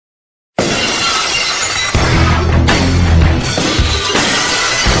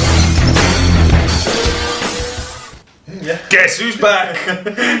Guess who's back?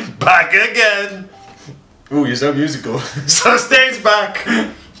 Back again. Ooh, you're so musical. Sustain's back.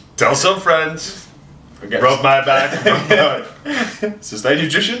 Tell some friends. Forget Rub my back. Sustain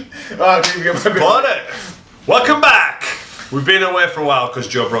Nutrition? Oh, didn't get my Bought it. Welcome back. We've been away for a while because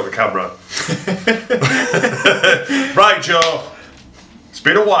Joe broke the camera. Right, Joe. It's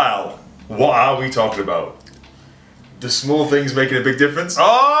been a while. What are we talking about? The small things making a big difference.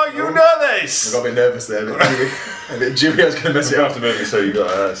 Oh, you know I this. got a bit nervous there. A bit Jimmy, I was going to mess it You up. have to make it so you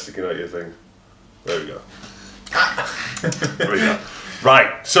got sticking out your thing. There we go. There we go.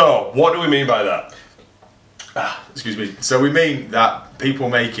 Right, so what do we mean by that? Excuse me. So we mean that people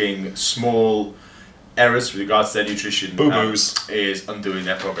making small errors with regards to their nutrition Boo-boos. is undoing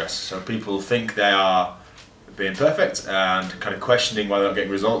their progress. So people think they are being perfect and kind of questioning why they're not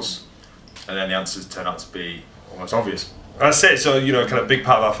getting results, and then the answers turn out to be almost obvious. That's it. So, you know, kind of big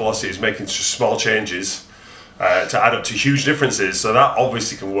part of our philosophy is making just small changes to add up to huge differences. So that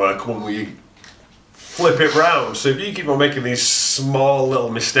obviously can work when we flip it round. So if you keep on making these small little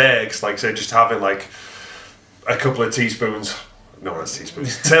mistakes, like say just having like a couple of teaspoons, no, that's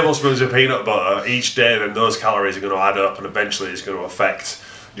teaspoons, tablespoons of peanut butter each day, then those calories are going to add up and eventually it's going to affect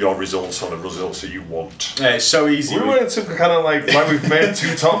your results or the results that you want. Yeah, it's so easy. We went to kind of like we've made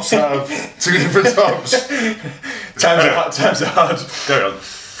two tops out of two different tops. Times are hard. Carry on.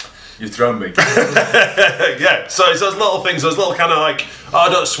 You've thrown me. Yeah, so it's those little things, those little kind of like, oh,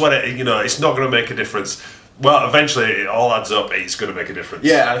 don't sweat it, you know, it's not going to make a difference. Well, eventually it all adds up, it's going to make a difference.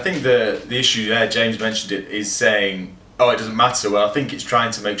 Yeah, and I think the issue there, James mentioned it, is saying, oh, it doesn't matter. Well, I think it's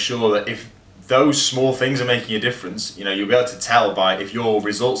trying to make sure that if those small things are making a difference, you know, you'll be able to tell by if your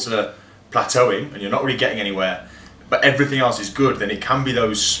results are plateauing and you're not really getting anywhere, but everything else is good, then it can be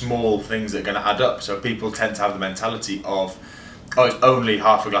those small things that are going to add up. So people tend to have the mentality of, oh, it's only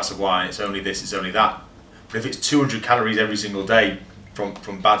half a glass of wine, it's only this, it's only that. But if it's 200 calories every single day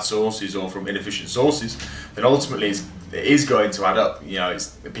from bad sources or from inefficient sources, then ultimately it is going to add up. You know,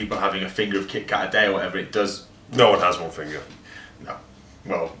 it's people having a finger of Kit Kat a day or whatever it does. No one has one finger. No.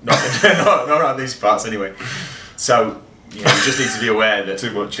 Well, not around these parts anyway. So, you know, you just need to be aware that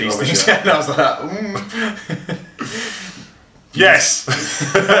Too much. these things. And I was like, Yes!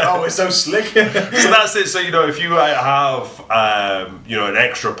 oh, we're so slick. So that's it. So, you know, if you have, you know, an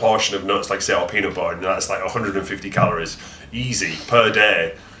extra portion of nuts, like say, or peanut butter, and that's like 150 calories easy per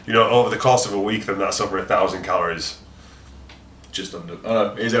day, you know, over the course of a week, then that's over 1,000 calories. Just under. Oh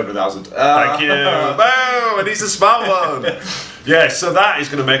no, it is over 1,000. Thank you. Boom! And he's a smart one. Yeah, so that is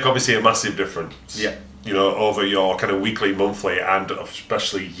going to make obviously a massive difference. Yeah. You know, over your kind of weekly, monthly, and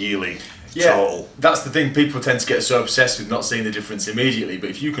especially yearly Yeah, total. that's the thing. People tend to get so obsessed with not seeing the difference immediately.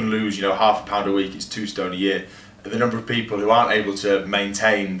 But if you can lose, you know, half a pound a week, it's 2 stone a year. The number of people who aren't able to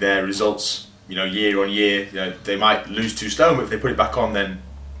maintain their results, you know, year on year, you know, they might lose 2 stone, but if they put it back on, then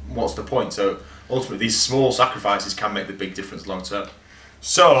what's the point? So ultimately, these small sacrifices can make the big difference long term.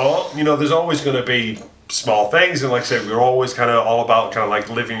 So, you know, there's always going to be small things, and like I said, we're always kind of all about kind of like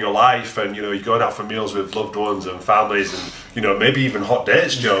living your life, and you know, you're going out for meals with loved ones and families, and you know, maybe even hot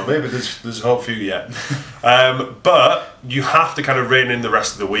dates, Joe. Maybe there's hope for you yet. But you have to kind of rein in the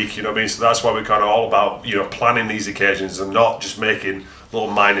rest of the week, you know what I mean? So that's why we're kind of all about, you know, planning these occasions and not just making little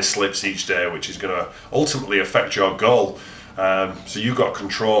minor slips each day, which is going to ultimately affect your goal. So you've got to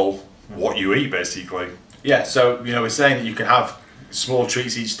control what you eat, basically. Yeah, so, you know, we're saying that you can have small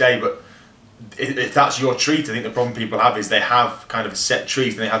treats each day, but if that's your treat, I think the problem people have is they have kind of a set treat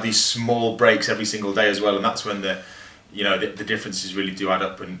and they have these small breaks every single day as well, and that's when the differences really do add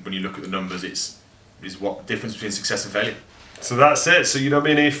up. And when you look at the numbers, is what the difference between success and failure. So that's it. So, you know what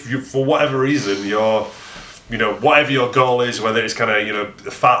I mean, if you, for whatever reason, you're, you know, whatever your goal is, whether it's kind of, you know,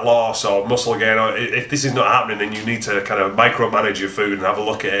 fat loss or muscle gain, or if this is not happening, then you need to kind of micromanage your food and have a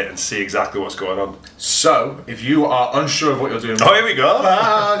look at it and see exactly what's going on. So, if you are unsure of what you're doing, Oh, here we go.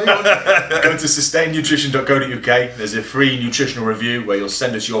 go to sustainnutrition.co.uk. There's a free nutritional review where you'll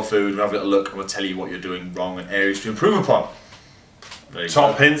send us your food and have a little look, and we'll tell you what you're doing wrong and areas to improve upon. There you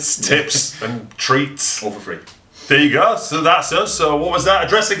Top go. hints, tips, and treats. All for free. There you go. So that's us. So what was that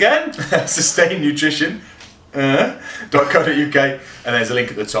address again? sustainnutrition.co.uk, and there's a link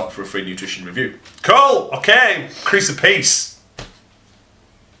at the top for a free nutrition review. Cool. Okay. Crease of peace.